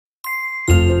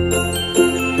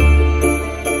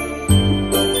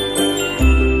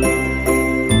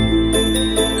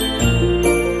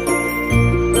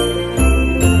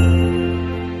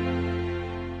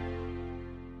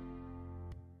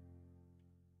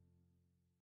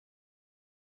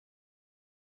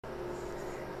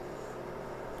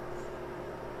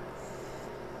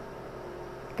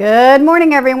Good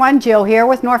morning, everyone. Jill here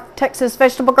with North Texas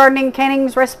Vegetable Gardening,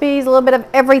 Cannings, Recipes, a little bit of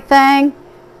everything.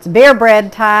 It's beer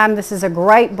bread time. This is a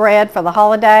great bread for the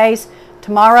holidays.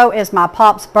 Tomorrow is my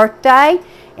pop's birthday,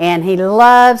 and he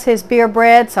loves his beer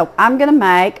bread, so I'm going to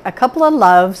make a couple of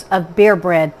loaves of beer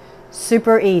bread.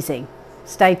 Super easy.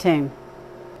 Stay tuned.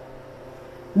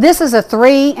 This is a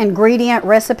 3-ingredient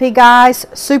recipe, guys.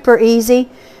 Super easy.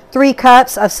 3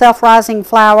 cups of self-rising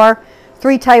flour,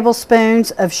 3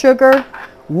 tablespoons of sugar,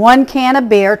 1 can of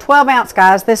beer, 12 ounce,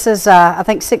 guys. This is I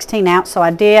think 16 ounce, so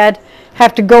I did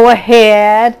have to go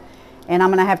ahead and I'm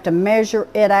going to have to measure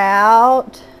it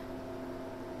out.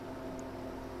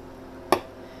 And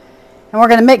we're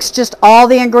going to mix just all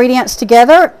the ingredients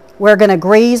together. We're going to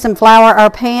grease and flour our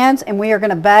pans, and we are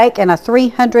going to bake in a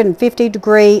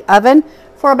 350-degree oven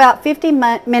for about 50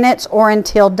 minutes or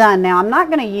until done. Now, I'm not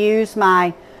going to use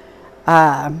my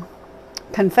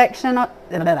convection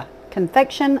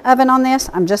oven on this.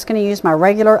 I'm just going to use my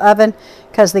regular oven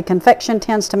because the convection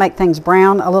tends to make things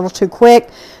brown a little too quick.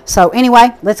 So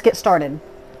anyway, let's get started.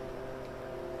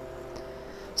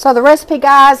 So the recipe,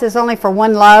 guys, is only for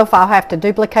 1 loaf. I'll have to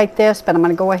duplicate this, but I'm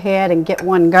going to go ahead and get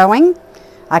one going.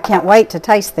 I can't wait to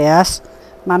taste this.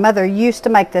 My mother used to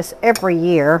make this every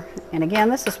year, and again,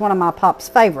 this is one of my pop's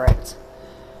favorites.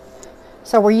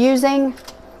 So we're using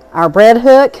our bread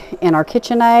hook and our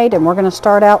KitchenAid, and we're going to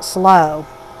start out slow.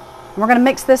 And we're going to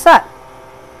mix this up.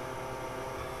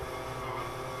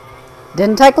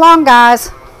 Didn't take long, guys.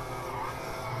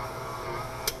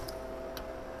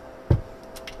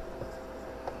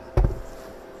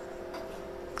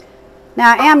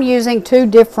 Now I am using 2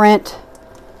 different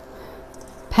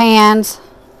pans,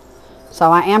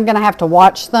 so I am going to have to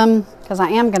watch them because I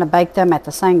am going to bake them at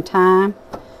the same time.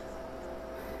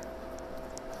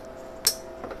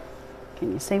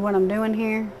 Can you see what I'm doing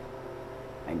here?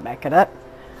 Let me back it up.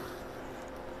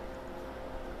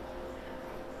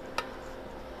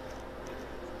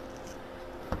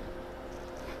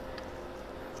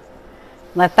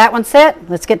 Let that one sit.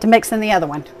 Let's get to mixing the other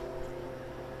one.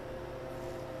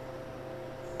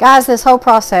 Guys, this whole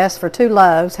process for 2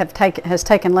 loaves has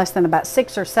taken less than about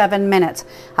 6 or 7 minutes.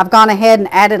 I've gone ahead and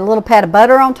added a little pat of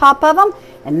butter on top of them,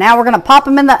 and now we're going to pop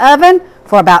them in the oven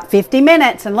for about 50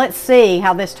 minutes, and let's see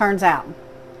how this turns out.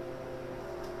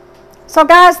 So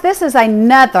guys, this is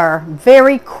another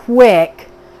very quick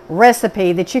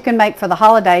recipe that you can make for the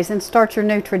holidays and start your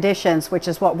new traditions, which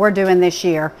is what we're doing this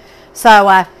year.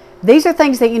 So these are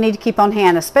things that you need to keep on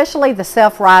hand, especially the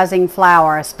self-rising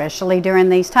flour, especially during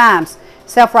these times.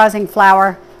 Self-rising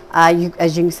flour,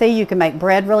 as you can see, you can make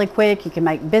bread really quick. You can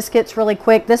make biscuits really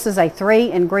quick. This is a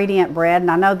 3-ingredient bread, and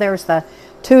I know there's the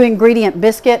 2-ingredient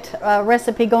biscuit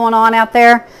recipe going on out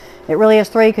there. It really is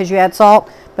 3 because you add salt.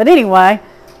 But anyway,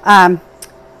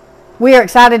 we are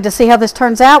excited to see how this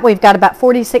turns out. We've got about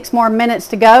 46 more minutes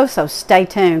to go, so stay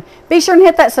tuned. Be sure and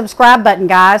hit that subscribe button,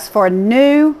 guys, for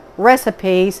new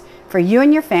recipes for you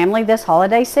and your family this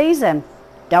holiday season.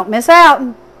 Don't miss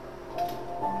out.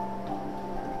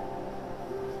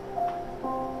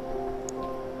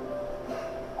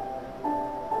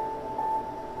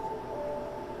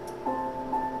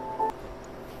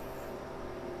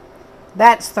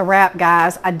 That's the wrap,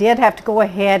 guys. I did have to go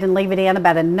ahead and leave it in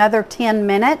about another 10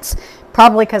 minutes,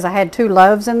 probably because I had 2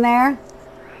 loaves in there.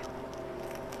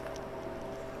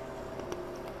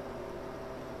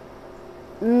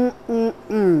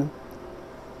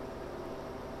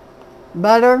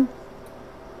 Butter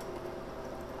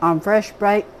on fresh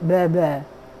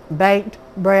baked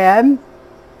bread.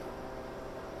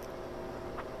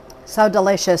 So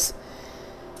delicious.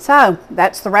 So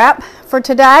that's the wrap for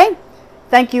today.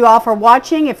 Thank you all for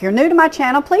watching. If you're new to my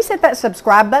channel, please hit that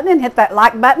subscribe button and hit that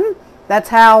like button. That's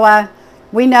how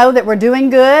we know that we're doing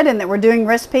good and that we're doing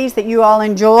recipes that you all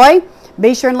enjoy.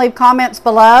 Be sure and leave comments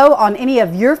below on any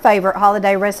of your favorite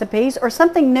holiday recipes or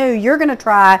something new you're going to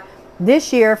try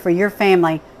this year for your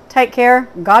family. Take care.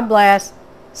 God bless.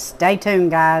 Stay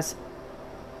tuned, guys.